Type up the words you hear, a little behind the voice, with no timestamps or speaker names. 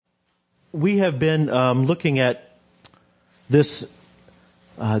we have been looking at this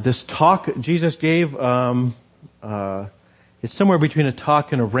talk Jesus gave. It's somewhere between a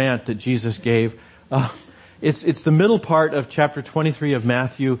talk and a rant that Jesus gave. It's the middle part of chapter 23 of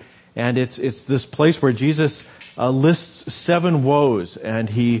Matthew, and it's this place where Jesus lists 7 woes, and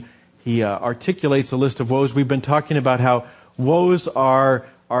he articulates a list of woes. We've been talking about how woes are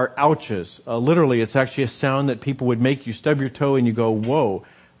ouches. Literally, it's actually a sound that people would make. You stub your toe and you go, whoa.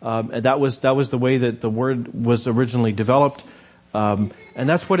 And that was the way that the word was originally developed. And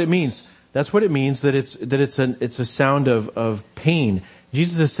that's what it means. That's what it means, that it's a sound of pain.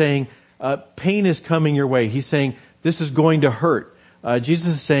 Jesus is saying, pain is coming your way. He's saying, this is going to hurt.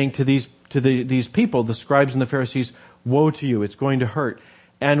 Jesus is saying to these people, the scribes and the Pharisees, woe to you, it's going to hurt.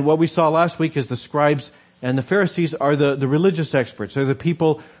 And what we saw last week is the scribes and the Pharisees are the religious experts. They're the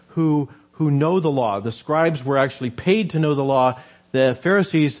people who know the law. The scribes were actually paid to know the law. The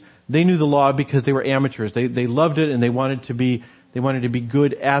Pharisees, they knew the law because they were amateurs. They loved it and they wanted to be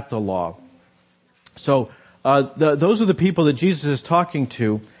good at the law. So, those are the people that Jesus is talking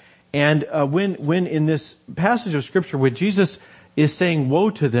to. And, when in this passage of scripture where Jesus is saying woe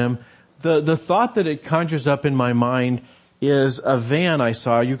to them, the thought that it conjures up in my mind is a van I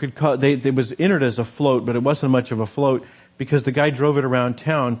saw. You could call it was entered as a float, but it wasn't much of a float because the guy drove it around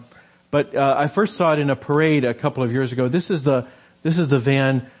town. But, I first saw it in a parade a couple of years ago. This is the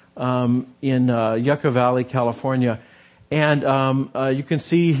van, in, Yucca Valley, California. And, you can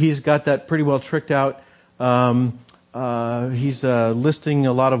see he's got that pretty well tricked out. He's, listing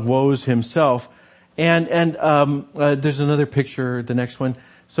a lot of woes himself. And, there's another picture, the next one.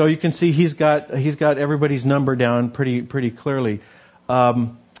 So you can see he's got everybody's number down pretty clearly.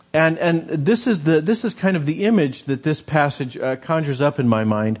 And this is kind of the image that this passage, conjures up in my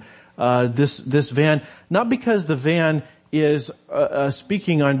mind. This van, not because the van is,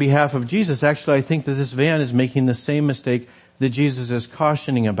 speaking on behalf of Jesus. Actually, I think that this van is making the same mistake that Jesus is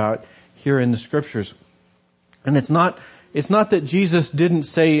cautioning about here in the scriptures. And it's not that Jesus didn't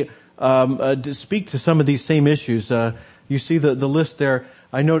say, to speak to some of these same issues. You see the list there.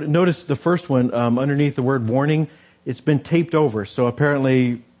 I noticed the first one, underneath the word warning, it's been taped over. So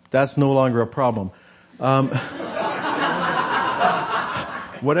apparently that's no longer a problem.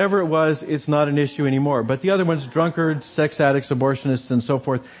 Whatever it was, it's not an issue anymore. But the other ones, drunkards, sex addicts, abortionists, and so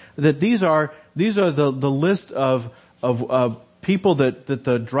forth, that these are the list of people that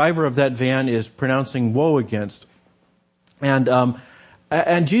the driver of that van is pronouncing woe against. And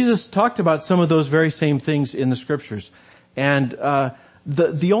Jesus talked about some of those very same things in the scriptures. And,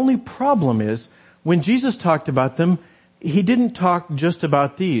 the only problem is, when Jesus talked about them, he didn't talk just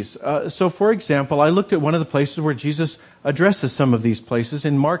about these. So for example, I looked at one of the places where Jesus addresses some of these places.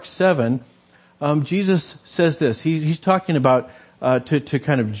 In Mark 7, Jesus says this. He's talking about, to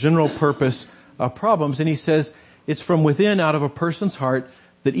kind of general purpose, problems. And he says, it's from within, out of a person's heart,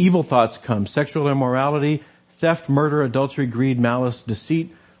 that evil thoughts come. Sexual immorality, theft, murder, adultery, greed, malice,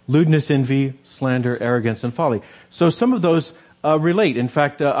 deceit, lewdness, envy, slander, arrogance, and folly. So some of those, relate. In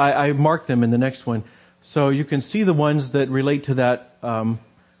fact, I marked them in the next one. So you can see the ones that relate to that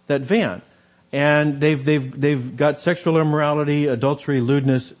van. And they've got sexual immorality, adultery,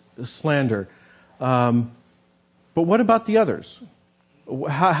 lewdness, slander. But what about the others?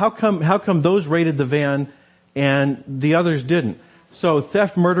 How come those rated the van and the others didn't? So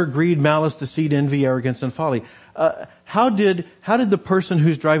theft, murder, greed, malice, deceit, envy, arrogance, and folly. How did the person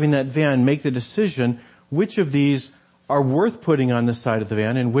who's driving that van make the decision which of these are worth putting on the side of the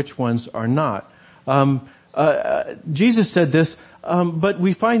van and which ones are not? Jesus said this, but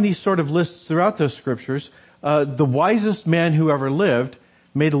we find these sort of lists throughout the scriptures. The wisest man who ever lived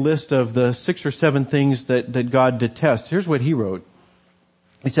made a list of the 6 or 7 things that God detests. Here's what he wrote.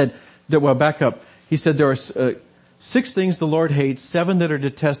 He said, back up. He said there are 6 things the Lord hates, 7 that are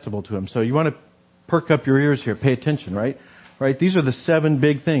detestable to him. So you want to perk up your ears here. Pay attention, right? Right? These are the 7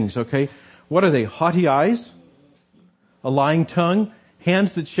 big things, okay? What are they? Haughty eyes, a lying tongue,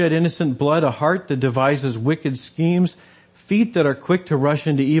 hands that shed innocent blood, a heart that devises wicked schemes, feet that are quick to rush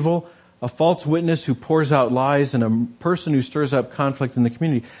into evil, a false witness who pours out lies, and a person who stirs up conflict in the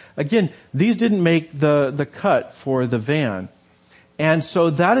community. Again, these didn't make the cut for the van. And so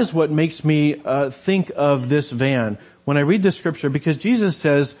that is what makes me think of this van when I read the scripture, because Jesus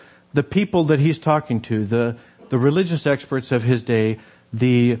says the people that he's talking to, the religious experts of his day,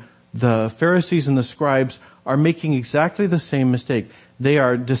 the Pharisees and the scribes, are making exactly the same mistake. They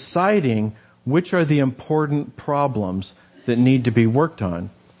are deciding which are the important problems that need to be worked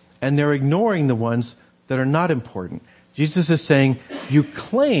on, and they're ignoring the ones that are not important. Jesus is saying, you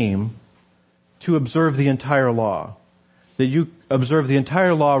claim to observe the entire law. that you observe the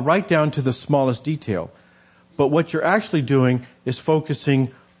entire law right down to the smallest detail. But what you're actually doing is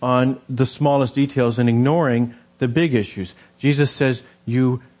focusing on the smallest details and ignoring the big issues. Jesus says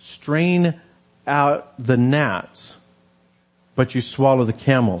you strain out the gnats, but you swallow the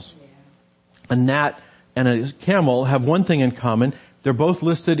camels. A gnat and a camel have one thing in common. They're both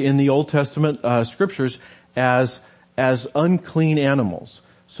listed in the Old Testament scriptures as unclean animals.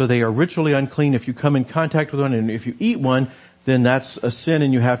 So they are ritually unclean. If you come in contact with one and if you eat one, then that's a sin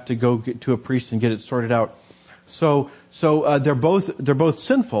and you have to go to a priest and get it sorted out. So they're both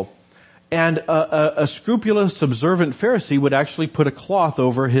sinful. And a scrupulous, observant Pharisee would actually put a cloth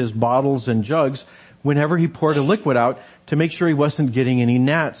over his bottles and jugs whenever he poured a liquid out to make sure he wasn't getting any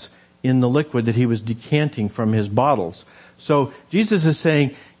gnats in the liquid that he was decanting from his bottles. So Jesus is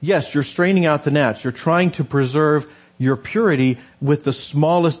saying, yes, you're straining out the gnats. You're trying to preserve your purity with the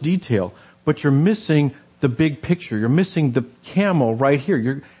smallest detail, but you're missing the big picture. You're missing the camel right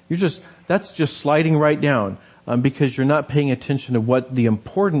here. That's just sliding right down, because you're not paying attention to what the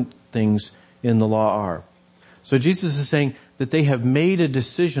important things in the law are. So Jesus is saying that they have made a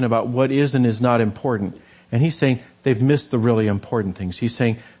decision about what is and is not important. And he's saying they've missed the really important things. He's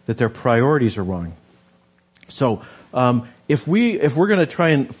saying that their priorities are wrong. So, if we're going to try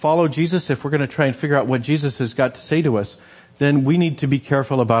and follow Jesus, if we're going to try and figure out what Jesus has got to say to us, then we need to be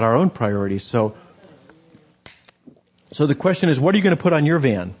careful about our own priorities. So the question is, what are you going to put on your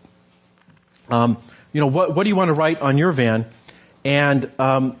van? What do you want to write on your van? And,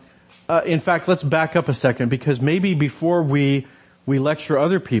 in fact, let's back up a second, because maybe before we lecture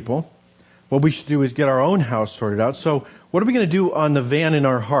other people, what we should do is get our own house sorted out. So what are we going to do on the van in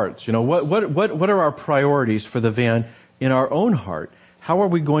our hearts? What are our priorities for the van in our own heart? How are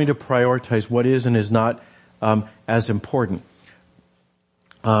we going to prioritize what is and is not as important?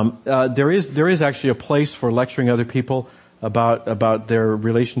 There is actually a place for lecturing other people about their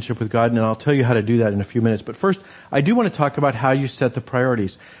relationship with God, and I'll tell you how to do that in a few minutes. But first, I do want to talk about how you set the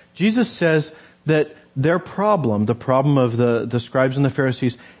priorities. Jesus says that their problem, the problem of the scribes and the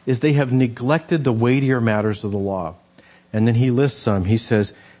Pharisees, is they have neglected the weightier matters of the law. And then he lists some. He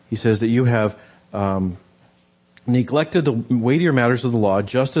says that you have neglected the weightier matters of the law,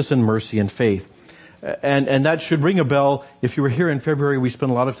 justice and mercy and faith. And that should ring a bell. If you were here in February, we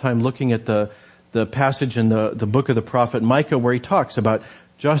spent a lot of time looking at the passage in the book of the prophet Micah, where he talks about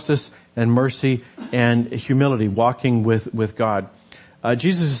justice and mercy and humility, walking with God.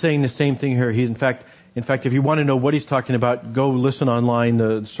 Jesus is saying the same thing here. In fact, if you want to know what he's talking about, go listen online.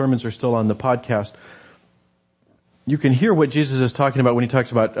 The sermons are still on the podcast. You can hear what Jesus is talking about when he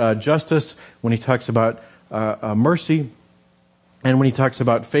talks about justice, when he talks about mercy, and when he talks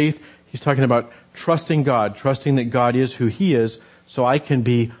about faith. He's talking about trusting God, trusting that God is who he is, so I can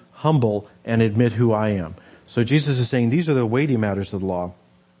be humble and admit who I am. So Jesus is saying these are the weighty matters of the law.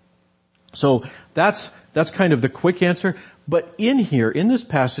 So that's kind of the quick answer. But in here, in this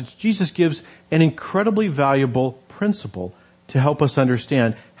passage, Jesus gives an incredibly valuable principle to help us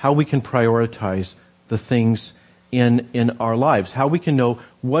understand how we can prioritize the things in our lives, how we can know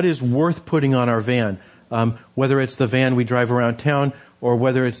what is worth putting on our van, whether it's the van we drive around town or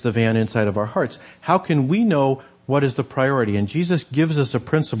whether it's the van inside of our hearts. How can we know what is the priority? And Jesus gives us a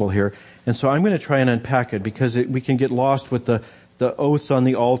principle here. And so I'm going to try and unpack it, because we can get lost with the oaths on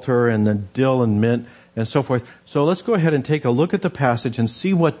the altar and the dill and mint and so forth. So let's go ahead and take a look at the passage and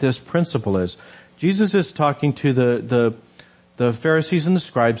see what this principle is. Jesus is talking to the Pharisees and the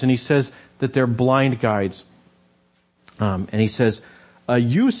scribes, and he says that they're blind guides. And he says,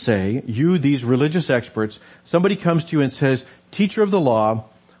 you, these religious experts, somebody comes to you and says, teacher of the law,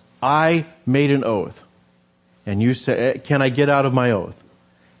 I made an oath. And you say, can I get out of my oath?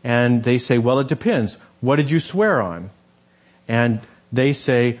 And they say, well, it depends. What did you swear on? And they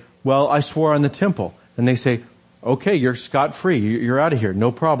say, well, I swore on the temple. And they say, okay, you're scot-free. You're out of here.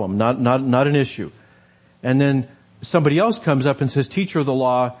 No problem. Not an issue. And then somebody else comes up and says, teacher of the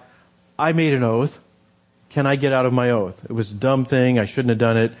law, I made an oath. Can I get out of my oath? It was a dumb thing. I shouldn't have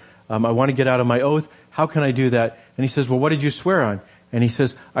done it. I want to get out of my oath. How can I do that? And he says, well, what did you swear on? And he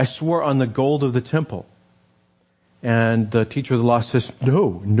says, I swore on the gold of the temple. And the teacher of the law says,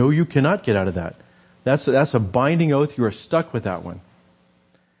 no, you cannot get out of that. That's a binding oath. You are stuck with that one.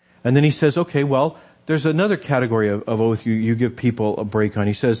 And then he says, okay, well, there's another category of oath you give people a break on.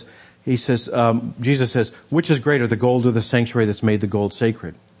 He says, Jesus says, which is greater, the gold or the sanctuary that's made the gold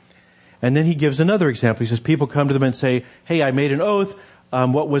sacred? And then he gives another example. He says, people come to them and say, hey, I made an oath.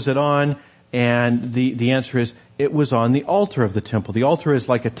 What was it on? And the answer is, it was on the altar of the temple. The altar is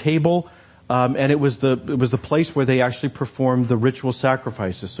like a table, and it was the place where they actually performed the ritual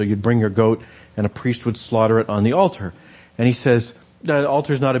sacrifices. So you'd bring your goat and a priest would slaughter it on the altar. And he says, the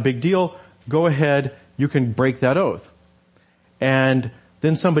altar's not a big deal. Go ahead. You can break that oath. And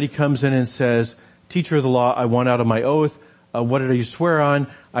then somebody comes in and says, teacher of the law, I want out of my oath. What did you swear on?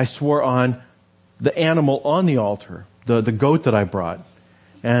 I swore on the animal on the altar, the goat that I brought.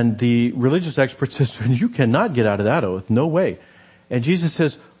 And the religious expert says, you cannot get out of that oath. No way. And Jesus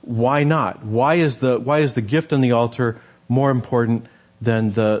says, why not? Why is the gift on the altar more important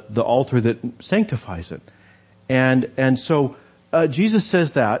than the altar that sanctifies it? And so Jesus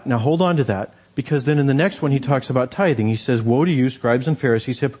says that. Now hold on to that, because then in the next one he talks about tithing. He says, woe to you, scribes and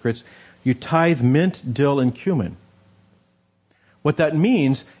Pharisees, hypocrites, you tithe mint, dill, and cumin. What that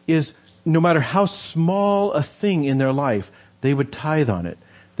means is no matter how small a thing in their life, they would tithe on it.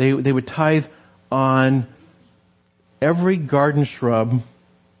 They would tithe on every garden shrub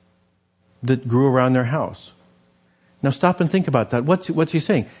that grew around their house. Now stop and think about that. What's he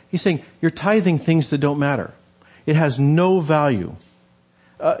saying? He's saying, you're tithing things that don't matter. It has no value.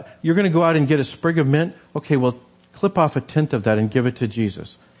 You're going to go out and get a sprig of mint. Okay, well, clip off a tenth of that and give it to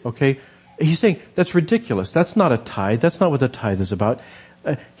Jesus. Okay? He's saying, that's ridiculous. That's not a tithe. That's not what the tithe is about.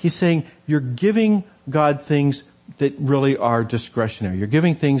 He's saying, you're giving God things that really are discretionary. You're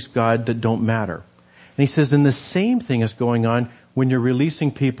giving things, God, that don't matter. And he says, and the same thing is going on when you're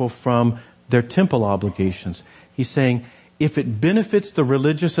releasing people from their temple obligations. He's saying, if it benefits the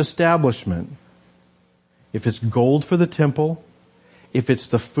religious establishment, if it's gold for the temple, if it's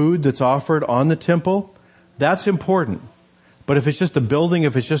the food that's offered on the temple, that's important. But if it's just a building,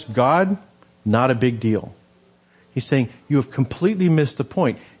 if it's just God, not a big deal. He's saying, you have completely missed the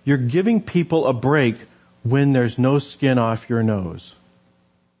point. You're giving people a break when there's no skin off your nose.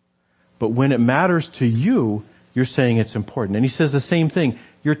 But when it matters to you, you're saying it's important. And he says the same thing.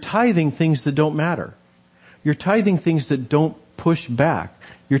 You're tithing things that don't matter. You're tithing things that don't push back.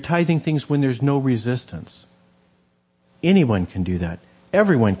 You're tithing things when there's no resistance. Anyone can do that.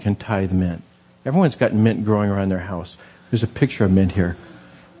 Everyone can tithe mint. Everyone's got mint growing around their house. There's a picture of mint here.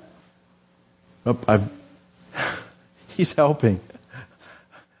 He's helping.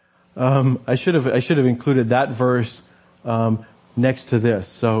 I should have included that verse next to this.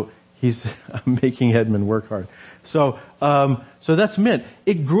 So I'm making Edmund work hard. So that's mint.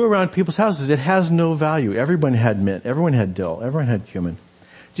 It grew around people's houses. It has no value. Everyone had mint. Everyone had dill. Everyone had cumin.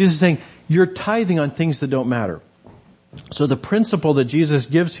 Jesus is saying, you're tithing on things that don't matter. So the principle that Jesus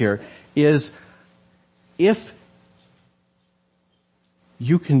gives here is, if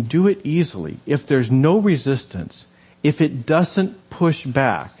you can do it easily, if there's no resistance, if it doesn't push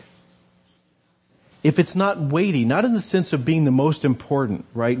back, if it's not weighty, not in the sense of being the most important,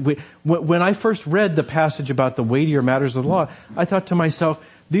 right? When I first read the passage about the weightier matters of the law, I thought to myself,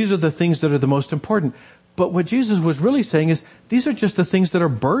 these are the things that are the most important. But what Jesus was really saying is, these are just the things that are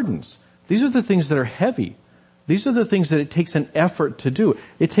burdens. These are the things that are heavy. These are the things that it takes an effort to do.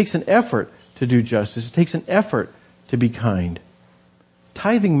 It takes an effort to do justice. It takes an effort to be kind.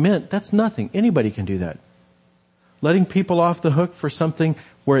 Tithing mint, that's nothing. Anybody can do that. Letting people off the hook for something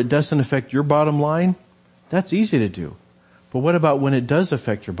where it doesn't affect your bottom line, that's easy to do. But what about when it does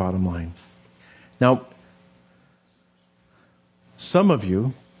affect your bottom line? Now, some of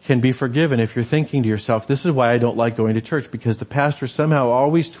you can be forgiven if you're thinking to yourself, this is why I don't like going to church, because the pastor somehow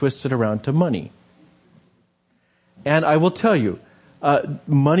always twists it around to money. And I will tell you,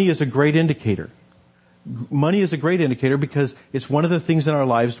 money is a great indicator. Money is a great indicator because it's one of the things in our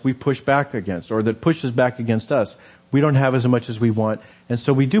lives we push back against, or that pushes back against us. We don't have as much as we want, and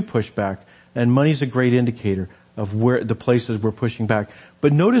so we do push back. And money's a great indicator of where the places we're pushing back.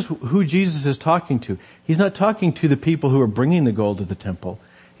 But notice who Jesus is talking to. He's not talking to the people who are bringing the gold to the temple.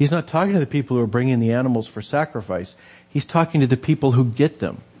 He's not talking to the people who are bringing the animals for sacrifice. He's talking to the people who get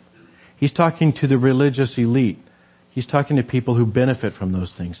them. He's talking to the religious elite. He's talking to people who benefit from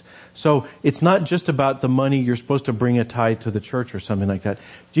those things. So it's not just about the money you're supposed to bring a tithe to the church or something like that.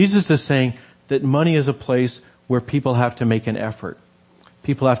 Jesus is saying that money is a place where people have to make an effort.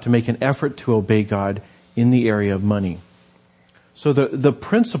 People have to make an effort to obey God in the area of money. So the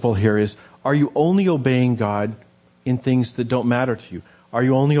principle here is, are you only obeying God in things that don't matter to you? Are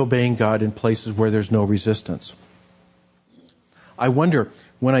you only obeying God in places where there's no resistance? I wonder,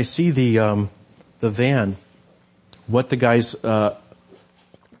 when I see the van, what the guy's, pardon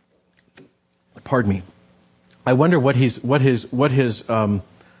me. I wonder what his, I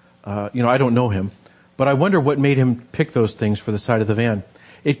don't know him, but I wonder what made him pick those things for the side of the van.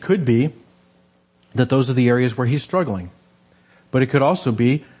 It could be that those are the areas where he's struggling, but it could also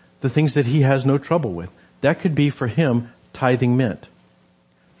be the things that he has no trouble with. That could be for him tithing mint.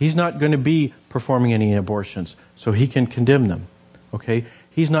 He's not going to be performing any abortions, so he can condemn them. Okay?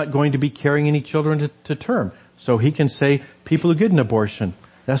 He's not going to be carrying any children to term, So he can say, people who get an abortion,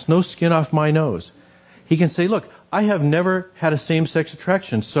 that's no skin off my nose. He can say, look, I have never had a same-sex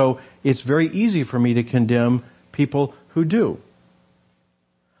attraction, so it's very easy for me to condemn people who do.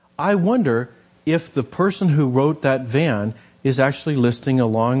 I wonder if the person who wrote that van is actually listing a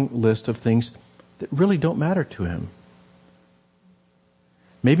long list of things that really don't matter to him.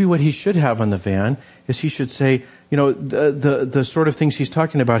 Maybe what he should have on the van is he should say, the sort of things he's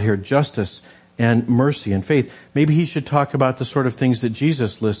talking about here, justice and mercy and faith. Maybe he should talk about the sort of things that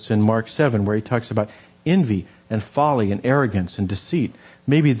Jesus lists in Mark 7, where he talks about envy and folly and arrogance and deceit.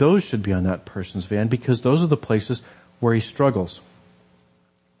 Maybe those should be on that person's van, because those are the places where he struggles.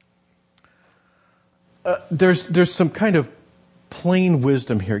 There's some kind of plain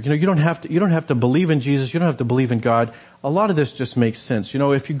wisdom here. You don't have to believe in Jesus. You don't have to believe in God. A lot of this just makes sense.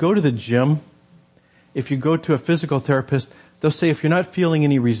 If you go to the gym, if you go to a physical therapist, they'll say if you're not feeling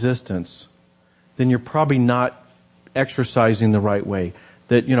any resistance, then you're probably not exercising the right way.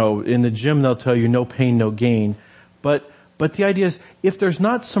 That, in the gym they'll tell you no pain, no gain. But the idea is, if there's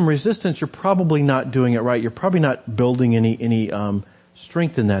not some resistance, you're probably not doing it right. You're probably not building any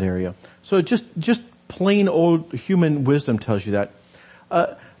strength in that area. So just plain old human wisdom tells you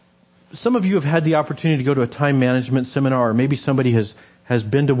that. Some of you have had the opportunity to go to a time management seminar, or maybe somebody has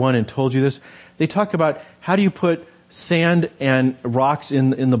been to one and told you this. They talk about how do you put sand and rocks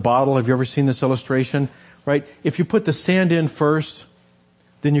in the bottle. Have you ever seen this illustration? Right? If you put the sand in first,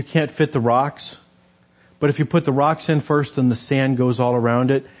 then you can't fit the rocks. But if you put the rocks in first, then the sand goes all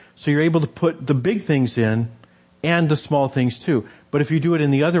around it. So you're able to put the big things in and the small things too. But if you do it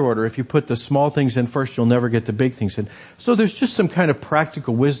in the other order, if you put the small things in first, you'll never get the big things in. So there's just some kind of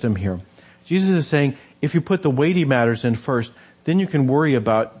practical wisdom here. Jesus is saying, if you put the weighty matters in first, then you can worry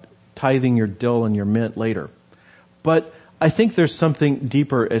about tithing your dill and your mint later. But I think there's something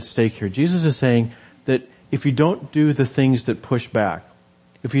deeper at stake here. Jesus is saying that if you don't do the things that push back,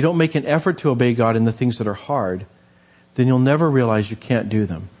 if you don't make an effort to obey God in the things that are hard, then you'll never realize you can't do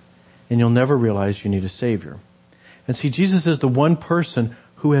them. And you'll never realize you need a Savior. And see, Jesus is the one person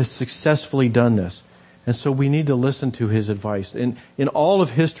who has successfully done this. And so we need to listen to his advice. In all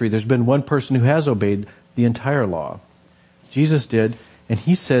of history, there's been one person who has obeyed the entire law. Jesus did, and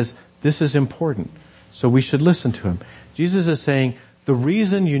he says this is important. So we should listen to him. Jesus is saying the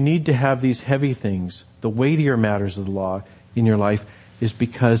reason you need to have these heavy things, the weightier matters of the law in your life, is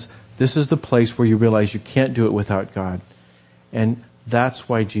because this is the place where you realize you can't do it without God. And that's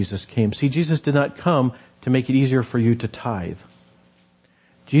why Jesus came. See, Jesus did not come to make it easier for you to tithe.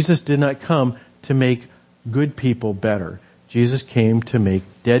 Jesus did not come to make good people better. Jesus came to make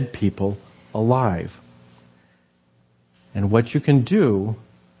dead people alive. And what you can do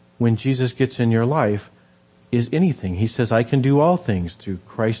when Jesus gets in your life is anything. He says, I can do all things through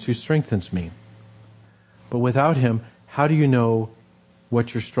Christ who strengthens me. But without him, how do you know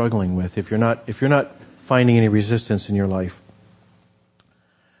what you're struggling with if you're not finding any resistance in your life?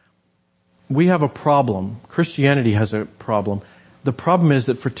 We have a problem. Christianity has a problem. The problem is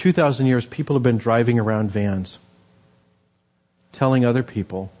that for 2,000 years, people have been driving around vans, telling other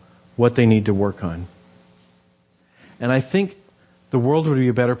people what they need to work on. And I think the world would be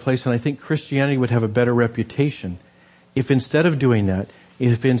a better place, and I think Christianity would have a better reputation if instead of doing that,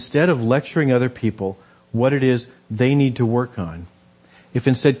 if instead of lecturing other people what it is they need to work on, if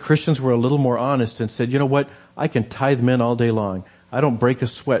instead Christians were a little more honest and said, you know what, I can tithe mint all day long. I don't break a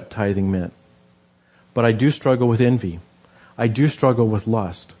sweat tithing mint. But I do struggle with envy. I do struggle with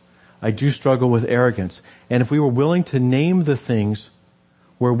lust. I do struggle with arrogance. And if we were willing to name the things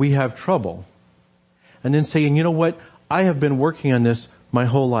where we have trouble, and then saying, you know what, I have been working on this my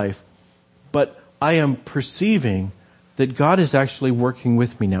whole life, but I am perceiving that God is actually working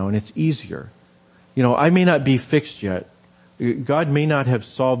with me now, and it's easier. I may not be fixed yet. God may not have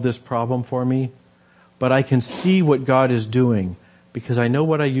solved this problem for me, but I can see what God is doing because I know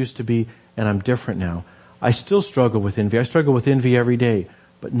what I used to be, and I'm different now. I still struggle with envy. I struggle with envy every day,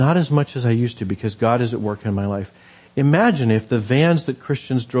 but not as much as I used to because God is at work in my life. Imagine if the vans that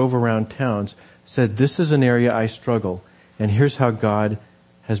Christians drove around towns said, this is an area I struggle, and here's how God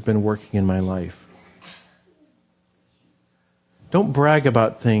has been working in my life. Don't brag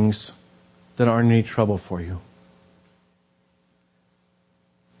about things that aren't any trouble for you.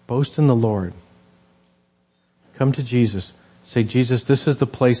 Boast in the Lord. Come to Jesus. Say, Jesus, this is the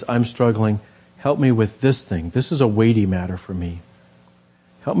place I'm struggling. Help me with this thing. This is a weighty matter for me.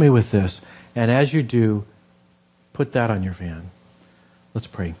 Help me with this. And as you do, put that on your van. Let's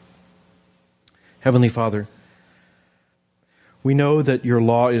pray. Heavenly Father, we know that your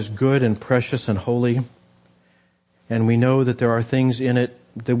law is good and precious and holy, and we know that there are things in it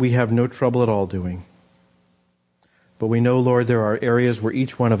that we have no trouble at all doing. But we know, Lord, there are areas where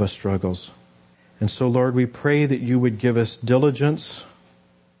each one of us struggles. And so, Lord, we pray that you would give us diligence.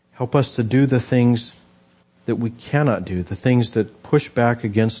 Help us to do the things that we cannot do, the things that push back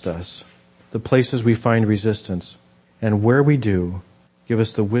against us, the places we find resistance. And where we do, give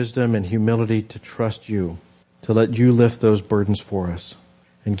us the wisdom and humility to trust you, to let you lift those burdens for us.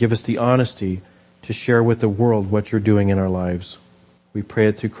 And give us the honesty to share with the world what you're doing in our lives. We pray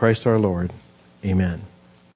it through Christ our Lord. Amen.